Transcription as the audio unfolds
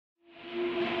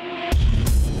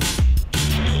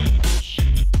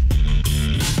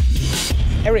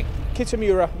Eric,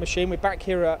 Kitamura machine, we're back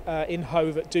here in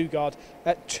Hove at Dugard.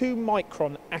 2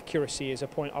 micron accuracy is a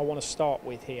point I want to start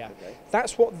with here. Okay.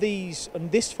 That's what this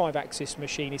 5-axis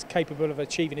machine is capable of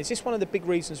achieving. Is this one of the big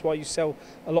reasons why you sell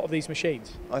a lot of these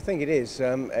machines? I think it is.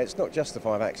 It's not just the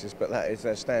 5-axis, but that is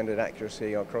their standard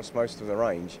accuracy across most of the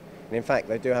range. And in fact,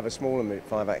 they do have a smaller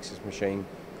 5-axis machine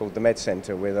called the Med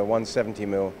Center with a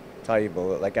 170mm table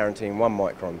that they're guaranteeing 1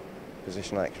 micron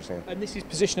positional accuracy. And this is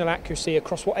positional accuracy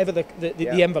across whatever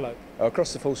the envelope?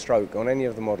 Across the full stroke on any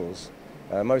of the models.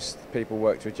 Most people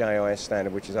work to a JIS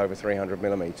standard, which is over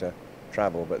 300mm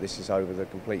travel, but this is over the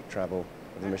complete travel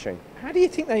of the machine. How do you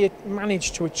think they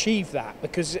managed to achieve that?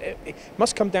 Because it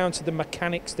must come down to the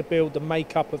mechanics, the build, the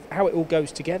makeup of how it all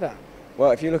goes together.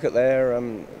 Well, if you look at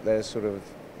their sort of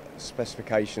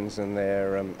specifications and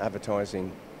their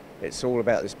advertising, it's all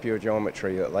about this pure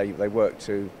geometry that they work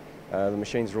to. The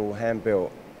machines are all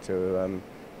hand-built to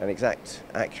an exact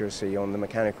accuracy on the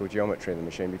mechanical geometry of the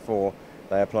machine before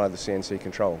they apply the CNC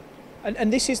control.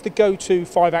 And this is the go-to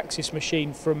 5-axis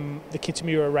machine from the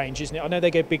Kitamura range, isn't it? I know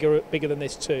they go bigger than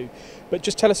this too, but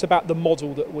just tell us about the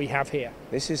model that we have here.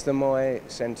 This is the My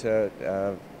Center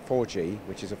 4G,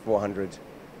 which is a 400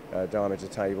 diameter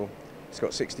table. It's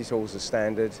got 60 tools as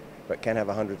standard, but can have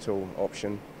a 100 tool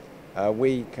option.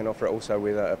 We can offer it also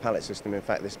with a pallet system. In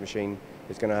fact, this machine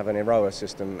is going to have an Eroa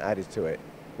system added to it,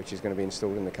 which is going to be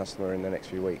installed in the customer in the next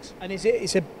few weeks. And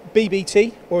it's a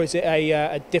BBT or is it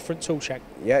a different tool shank?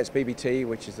 Yeah, it's BBT,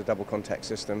 which is the double contact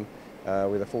system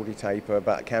with a 40 taper,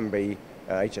 but it can be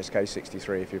HSK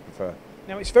 63 if you prefer.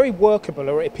 Now it's very workable,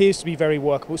 or it appears to be very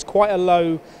workable. It's quite a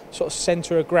low sort of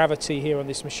centre of gravity here on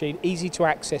this machine, easy to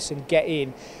access and get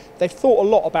in. They've thought a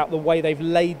lot about the way they've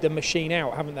laid the machine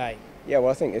out, haven't they? Yeah,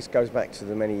 well, I think this goes back to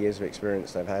the many years of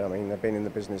experience they've had. I mean, they've been in the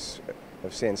business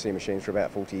of CNC machines for about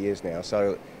 40 years now,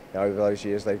 so over those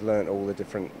years they've learnt all the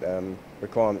different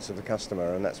requirements of the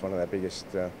customer, and that's one of their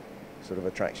biggest sort of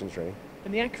attractions, really.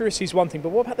 And the accuracy is one thing, but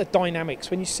what about the dynamics?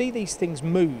 When you see these things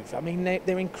move, I mean,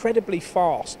 they're incredibly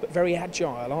fast, but very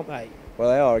agile, aren't they? Well,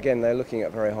 they are. Again, they're looking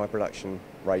at very high production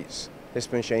rates.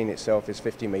 This machine itself is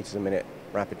 50 metres a minute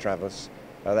rapid traverse.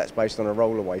 That's based on a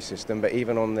rollerway system, but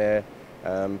even on their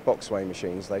boxway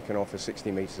machines, they can offer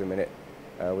 60 metres a minute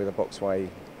with a boxway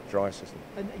drive system.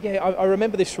 And yeah, I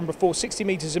remember this from before, 60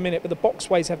 metres a minute, but the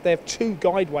boxways have 2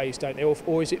 guideways, don't they?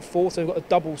 Or is it 4? So they've got a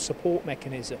double support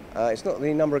mechanism. It's not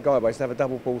the number of guideways, they have a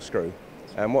double ball screw.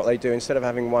 And what they do, instead of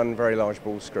having one very large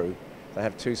ball screw, they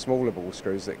have 2 smaller ball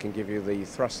screws that can give you the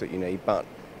thrust that you need, but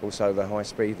also the high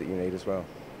speed that you need as well.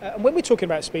 And when we're talking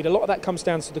about speed, a lot of that comes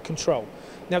down to the control.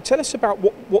 Now, tell us about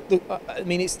I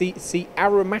mean, it's the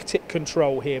aromatic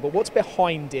control here, but what's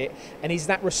behind it, and is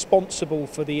that responsible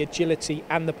for the agility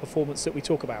and the performance that we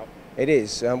talk about? It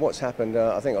is. What's happened,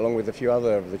 I think, along with a few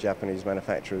other of the Japanese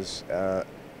manufacturers,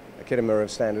 Kitamura have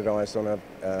standardised on a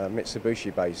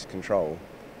Mitsubishi-based control.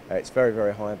 It's very,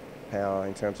 very high power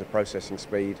in terms of processing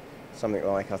speed, something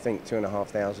like, I think,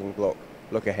 2,500 block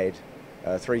look ahead.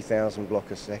 3,000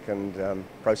 block a second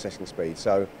processing speed,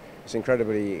 so it's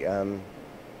incredibly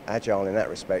agile in that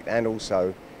respect, and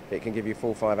also it can give you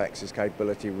full 5-axis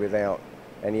capability without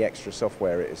any extra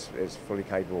software. It is fully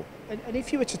capable. And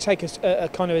if you were to take a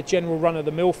kind of a general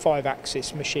run-of-the-mill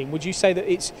 5-axis machine, would you say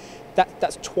that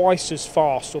that's twice as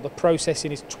fast, or the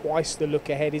processing is twice the look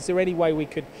ahead? Is there any way we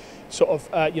could sort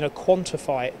of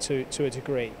quantify it to a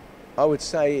degree? I would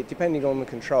say, depending on the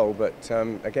control, but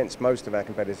against most of our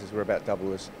competitors, we're about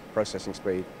double as processing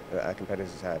speed that our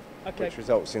competitors have, okay, which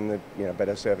results in the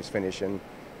better service finish and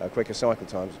quicker cycle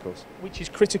times, of course. Which is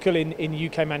critical in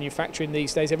UK manufacturing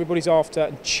these days. Everybody's after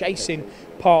and chasing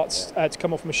parts to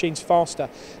come off machines faster.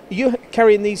 Are you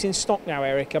carrying these in stock now,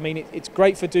 Eric? I mean, it's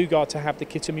great for Dugard to have the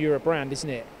Kitamura brand, isn't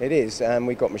it? It is, and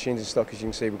we've got machines in stock, as you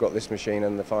can see. We've got this machine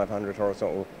and the 500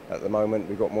 horizontal at the moment.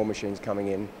 We've got more machines coming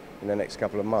in the next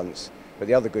couple of months. But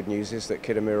the other good news is that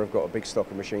Kitamura have got a big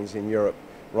stock of machines in Europe,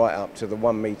 right up to the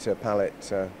 1 metre pallet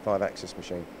 5-axis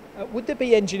machine. Would there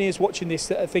be engineers watching this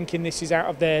that are thinking this is out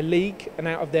of their league and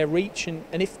out of their reach? And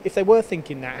if they were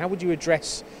thinking that, how would you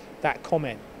address that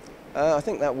comment? I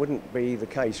think that wouldn't be the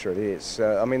case, really. It's,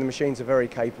 I mean, the machines are very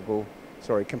comparable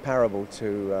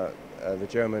to the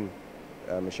German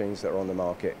machines that are on the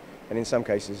market, and in some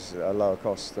cases lower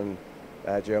cost than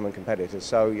German competitors.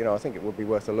 So, I think it would be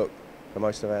worth a look for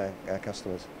most of our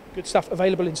customers. Good stuff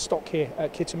available in stock here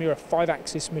at Kitamura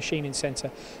 5-axis machining centre.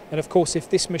 And of course, if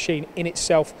this machine in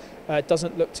itself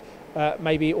doesn't look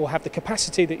maybe or have the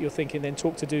capacity that you're thinking, then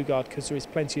talk to Dugard, because there is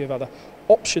plenty of other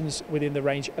options within the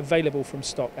range available from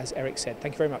stock, as Eric said.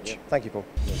 Thank you very much. Yeah, thank you, Paul.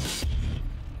 Yeah.